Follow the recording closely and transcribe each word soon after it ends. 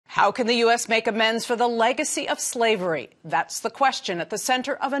How can the U.S. make amends for the legacy of slavery? That's the question at the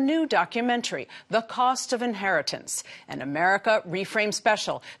center of a new documentary, The Cost of Inheritance, an America ReFramed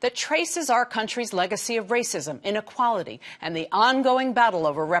Special that traces our country's legacy of racism, inequality, and the ongoing battle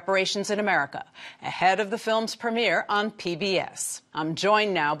over reparations in America, ahead of the film's premiere on PBS. I'm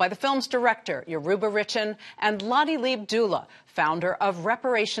joined now by the film's director, Yoruba Richen, and Lotte Lieb Dula, founder of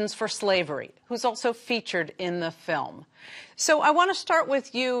Reparations for Slavery, who's also featured in the film. So I want to start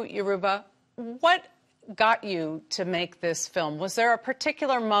with you, Yoruba. What got you to make this film? Was there a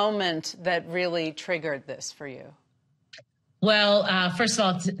particular moment that really triggered this for you? Well, first of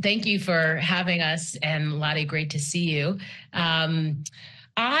all, thank you for having us, and Lotte, great to see you.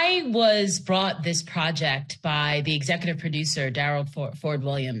 I was brought this project by the executive producer, Daryl Ford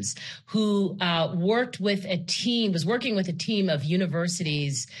Williams, who was working with a team of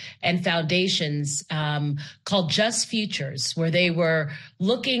universities and foundations called Just Futures, where they were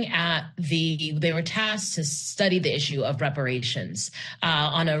looking at they were tasked to study the issue of reparations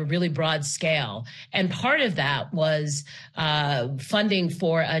on a really broad scale. And part of that was funding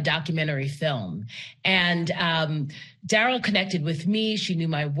for a documentary film. And Daryl connected with me. She knew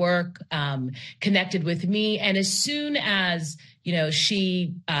my work, connected with me. And as soon as,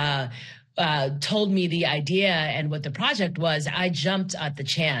 she told me the idea and what the project was, I jumped at the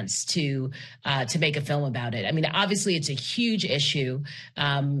chance to make a film about it. I mean, obviously, it's a huge issue,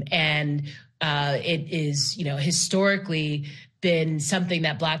 and it is, historically been something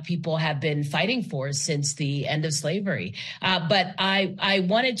that Black people have been fighting for since the end of slavery. But I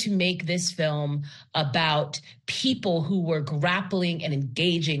wanted to make this film about people who were grappling and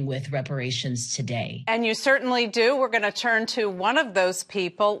engaging with reparations today. And you certainly do. We're going to turn to one of those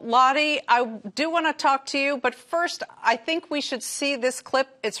people. Lotte, I do want to talk to you, but first, I think we should see this clip.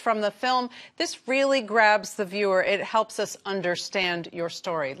 It's from the film. This really grabs the viewer. It helps us understand your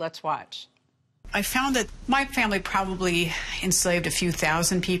story. Let's watch. I found that my family probably enslaved a few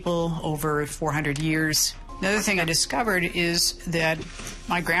thousand people over 400 years. Another thing I discovered is that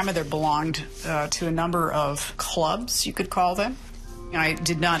my grandmother belonged to a number of clubs, you could call them. I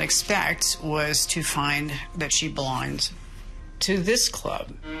did not expect was to find that she belonged to this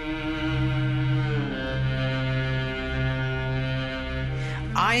club.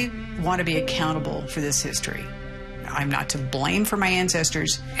 I want to be accountable for this history. I'm not to blame for my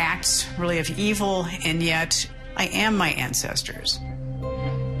ancestors' acts really of evil, and yet I am my ancestors.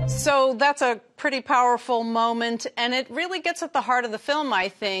 So that's a pretty powerful moment, and it really gets at the heart of the film, I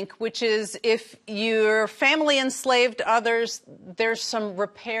think, which is if your family enslaved others, there's some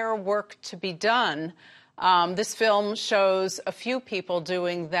repair work to be done. This film shows a few people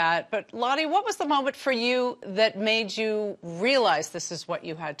doing that. But Lotte, what was the moment for you that made you realize this is what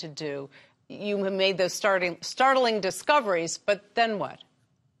you had to do? You made those startling discoveries, but then what?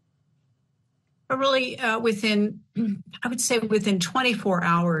 Really, I would say within 24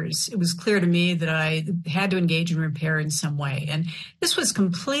 hours, it was clear to me that I had to engage in repair in some way. And this was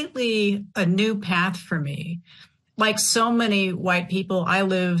completely a new path for me. Like so many white people, I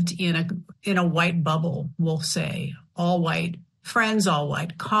lived in a white bubble, we'll say, all white friends, all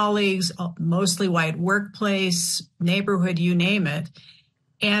white colleagues, mostly white workplace, neighborhood, you name it.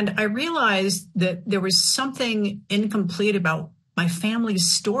 And I realized that there was something incomplete about my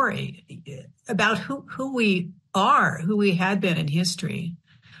family's story, about who we are, who we had been in history.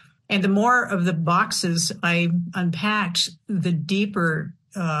 And the more of the boxes I unpacked, the deeper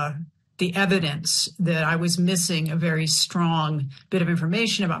the evidence that I was missing a very strong bit of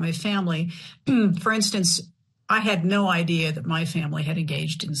information about my family. For instance, I had no idea that my family had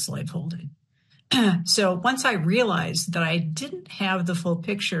engaged in slaveholding. So once I realized that I didn't have the full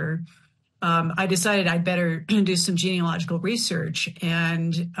picture, I decided I'd better do some genealogical research,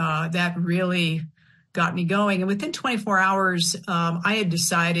 and that really got me going. And within 24 hours, I had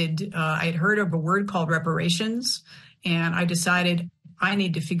decided, I had heard of a word called reparations, and I decided I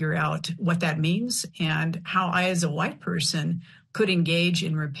need to figure out what that means and how I, as a white person, could engage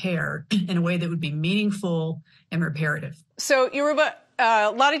in repair in a way that would be meaningful and reparative. So, Yoruba,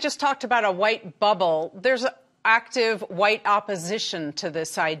 Lotte just talked about a white bubble. There's active white opposition to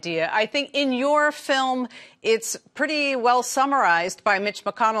this idea. I think in your film, it's pretty well summarized by Mitch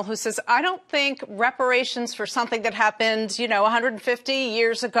McConnell, who says, I don't think reparations for something that happened, 150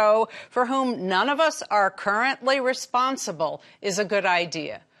 years ago, for whom none of us are currently responsible, is a good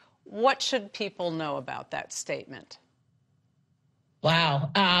idea. What should people know about that statement?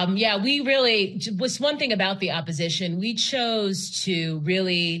 Wow. Yeah, we really, was one thing about the opposition, we chose to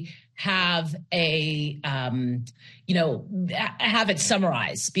really have have it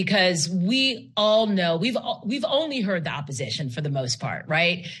summarized, because we all know we've only heard the opposition for the most part,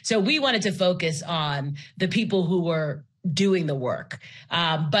 right? So we wanted to focus on the people who were doing the work,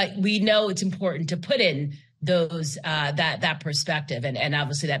 but we know it's important to put in those that perspective, and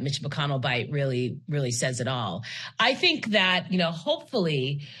obviously that Mitch McConnell bite really says it all. I think that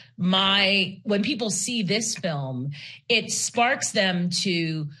hopefully when people see this film, it sparks them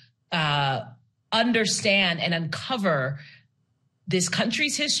to understand and uncover this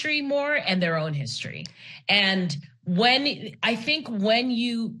country's history more and their own history. And when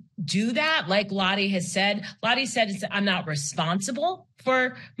you do that, like Lotte said, I'm not responsible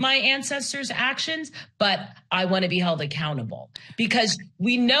for my ancestors' actions, but I want to be held accountable, because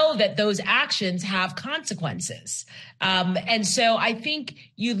we know that those actions have consequences. And so I think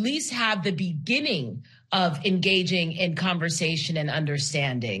you at least have the beginning of engaging in conversation and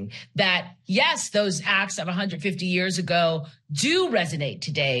understanding that, yes, those acts of 150 years ago do resonate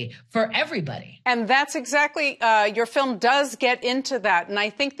today for everybody. And that's exactly, your film does get into that. And I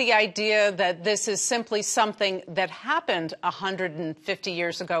think the idea that this is simply something that happened 150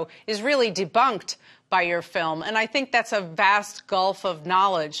 years ago is really debunked by your film. And I think that's a vast gulf of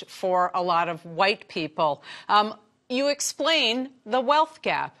knowledge for a lot of white people. You explain the wealth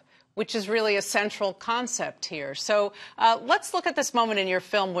gap, which is really a central concept here. So let's look at this moment in your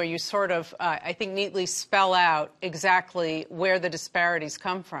film where you sort of, I think, neatly spell out exactly where the disparities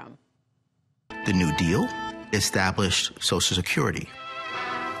come from. The New Deal established Social Security.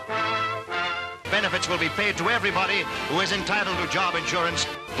 Benefits will be paid to everybody who is entitled to job insurance,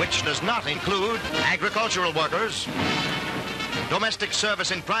 which does not include agricultural workers, domestic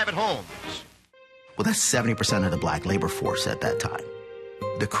service in private homes. Well, that's 70% of the black labor force at that time.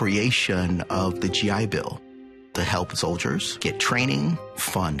 The creation of the GI Bill to help soldiers get training,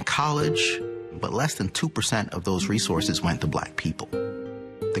 fund college, but less than 2% of those resources went to black people.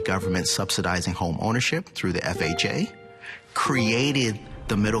 The government subsidizing home ownership through the FHA created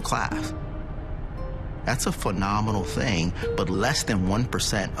the middle class. That's a phenomenal thing, but less than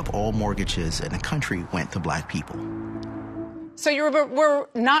 1% of all mortgages in the country went to black people. So we're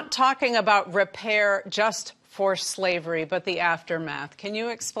not talking about repair just for slavery, but the aftermath. Can you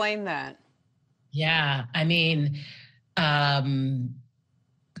explain that? Yeah, I mean,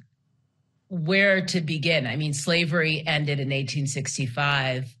 where to begin? I mean, slavery ended in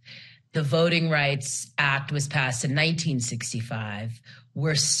 1865. The Voting Rights Act was passed in 1965.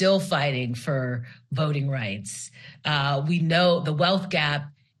 We're still fighting for voting rights. We know the wealth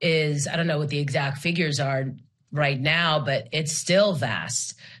gap is, I don't know what the exact figures are right now, but it's still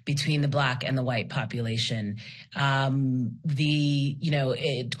vast between the black and the white population.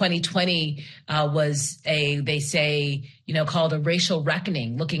 2020 was they say, called a racial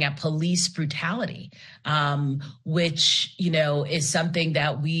reckoning, looking at police brutality, which, is something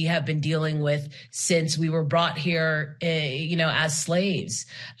that we have been dealing with since we were brought here, as slaves.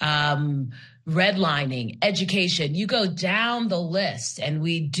 Redlining, education, you go down the list, and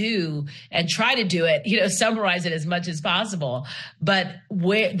we do and try to do it, summarize it as much as possible. But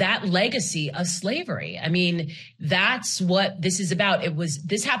where that legacy of slavery, I mean, that's what this is about.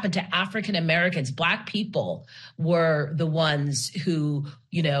 This happened to African Americans. Black people were the ones who,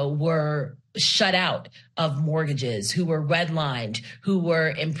 were shut out of mortgages, who were redlined, who were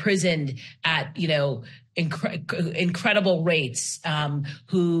imprisoned at, incredible rates,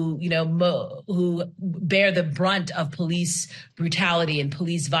 who bear the brunt of police brutality and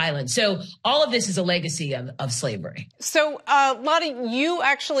police violence. So all of this is a legacy of slavery. So, Lotte, you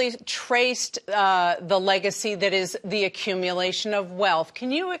actually traced the legacy that is the accumulation of wealth.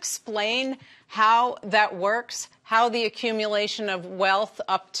 Can you explain how that works, how the accumulation of wealth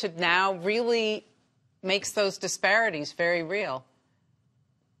up to now really makes those disparities very real?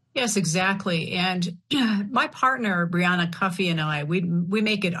 Yes, exactly. And my partner, Brianna Cuffey, and I, we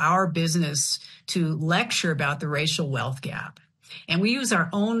make it our business to lecture about the racial wealth gap. And we use our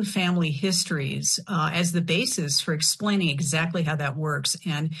own family histories as the basis for explaining exactly how that works.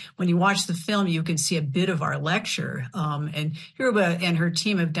 And when you watch the film, you can see a bit of our lecture. And Yoruba and her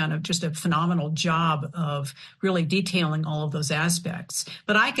team have done just a phenomenal job of really detailing all of those aspects.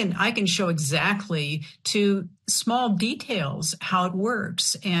 But I can show exactly to small details how it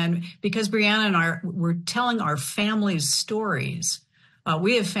works. And because Brianna and we're telling our family's stories,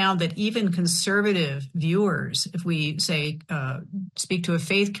 we have found that even conservative viewers, if we say speak to a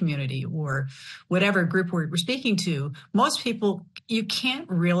faith community or whatever group we're speaking to, most people, you can't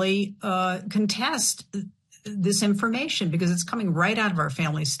really contest this information because it's coming right out of our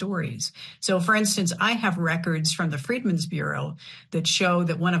family stories. So, for instance, I have records from the Freedmen's Bureau that show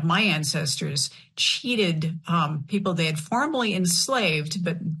that one of my ancestors cheated people they had formerly enslaved,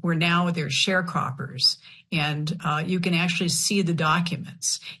 but were now their sharecroppers. And you can actually see the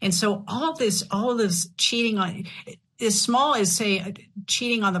documents. And so all this cheating on, as small as, say,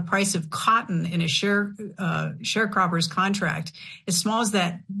 cheating on the price of cotton in a sharecropper's contract, as small as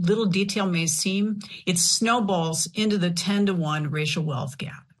that little detail may seem, it snowballs into the 10-to-1 racial wealth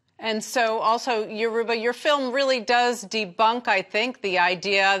gap. And so also, Yoruba, your film really does debunk, I think, the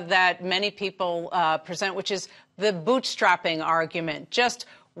idea that many people present, which is the bootstrapping argument. Just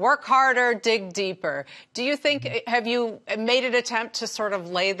work harder, dig deeper. Do you think, have you made an attempt to sort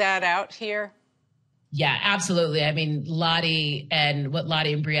of lay that out here? Yeah, absolutely. I mean, Lotte and what Lotte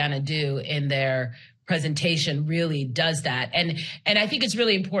and Brianna do in their presentation really does that. And I think it's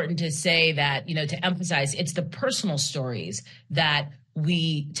really important to say that, you know, to emphasize it's the personal stories that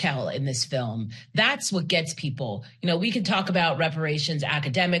we tell in this film. That's what gets people. You know, we can talk about reparations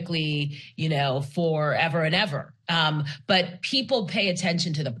academically, you know, forever and ever. But people pay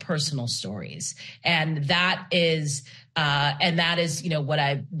attention to the personal stories. And that is, you know, what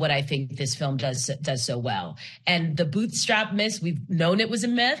I think this film does so well. And the bootstrap myth, we've known it was a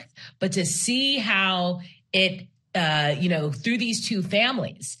myth, but to see how it, you know, through these two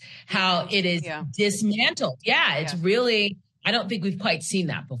families, how it is dismantled. Yeah, it's really, I don't think we've quite seen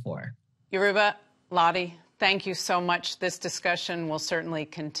that before. Yoruba, Lotte, thank you so much. This discussion will certainly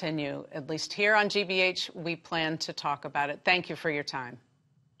continue. At least here on GBH, we plan to talk about it. Thank you for your time.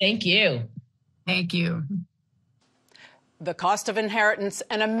 Thank you. Thank you. The Cost of Inheritance,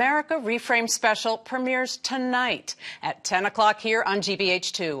 an America ReFramed Special, premieres tonight at 10 o'clock here on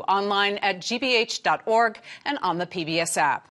GBH2, online at gbh.org and on the PBS app.